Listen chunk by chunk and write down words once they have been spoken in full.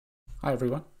Hi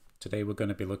everyone. Today we're going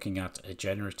to be looking at a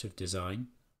generative design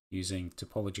using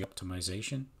topology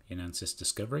optimization in Ansys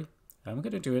Discovery. And we're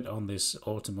going to do it on this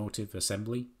automotive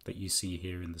assembly that you see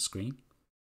here in the screen.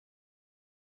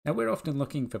 Now we're often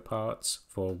looking for parts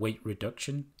for weight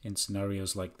reduction in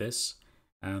scenarios like this.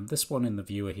 And this one in the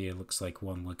viewer here looks like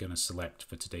one we're going to select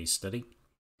for today's study.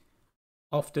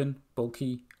 Often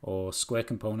bulky or square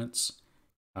components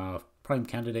are prime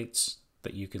candidates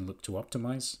that you can look to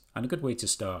optimize, and a good way to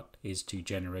start is to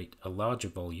generate a larger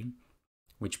volume,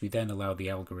 which we then allow the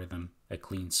algorithm a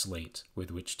clean slate with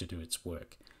which to do its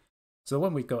work. So the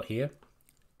one we've got here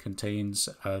contains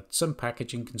some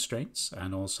packaging constraints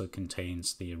and also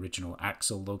contains the original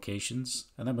axle locations,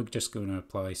 and then we're just going to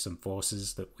apply some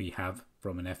forces that we have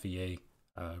from an FEA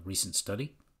recent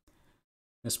study.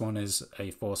 This one is a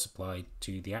force applied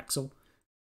to the axle,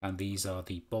 and these are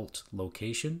the bolt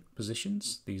location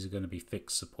positions. These are going to be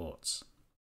fixed supports.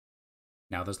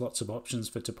 Now there's lots of options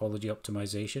for topology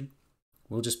optimization.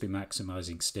 We'll just be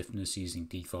maximizing stiffness using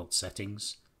default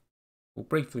settings. We'll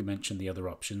briefly mention the other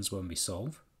options when we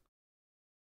solve.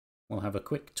 We'll have a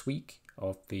quick tweak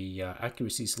of the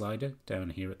accuracy slider down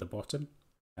here at the bottom,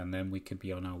 and then we can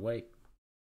be on our way.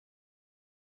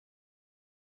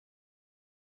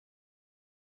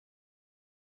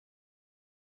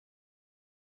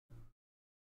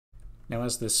 Now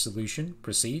as this solution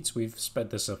proceeds, we've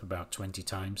sped this up about 20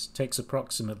 times. It takes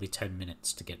approximately 10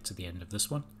 minutes to get to the end of this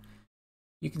one.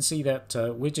 You can see that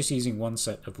we're just using one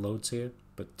set of loads here,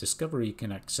 but Discovery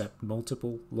can accept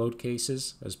multiple load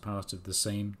cases as part of the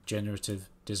same generative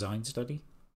design study.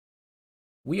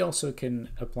 We also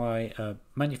can apply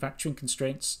manufacturing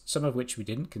constraints, some of which we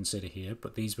didn't consider here,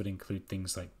 but these would include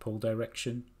things like pull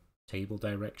direction, table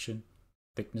direction,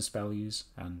 thickness values,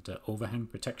 and overhang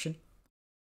protection.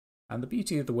 And the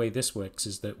beauty of the way this works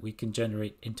is that we can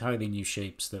generate entirely new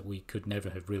shapes that we could never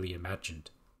have really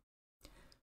imagined.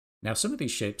 Now some of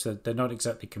these shapes, they're not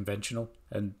exactly conventional,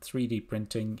 and 3D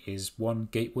printing is one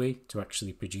gateway to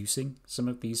actually producing some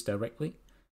of these directly.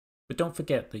 But don't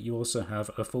forget that you also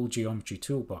have a full geometry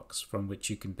toolbox from which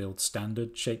you can build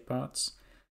standard shape parts.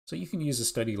 So you can use a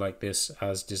study like this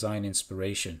as design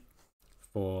inspiration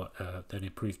for an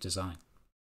improved design.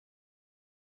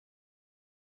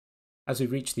 As we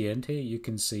reach the end here, you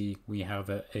can see we have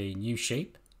a new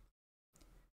shape.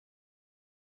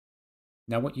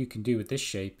 Now what you can do with this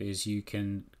shape is you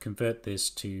can convert this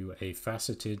to a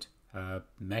faceted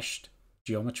meshed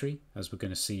geometry, as we're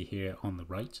going to see here on the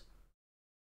right.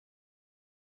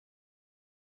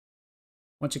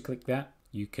 Once you click that,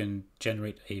 you can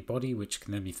generate a body which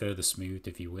can then be further smoothed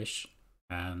if you wish.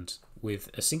 And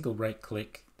with a single right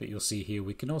click that you'll see here,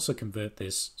 we can also convert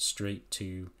this straight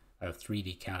to a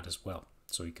 3D CAD as well,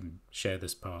 so you can share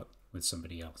this part with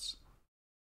somebody else.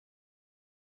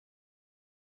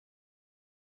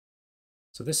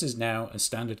 So this is now a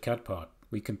standard CAD part.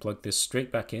 We can plug this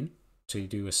straight back in to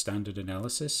do a standard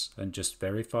analysis and just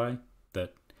verify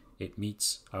that it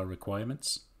meets our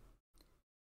requirements.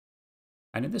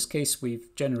 And in this case,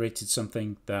 we've generated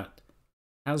something that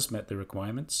has met the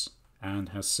requirements and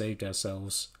has saved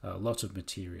ourselves a lot of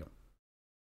material.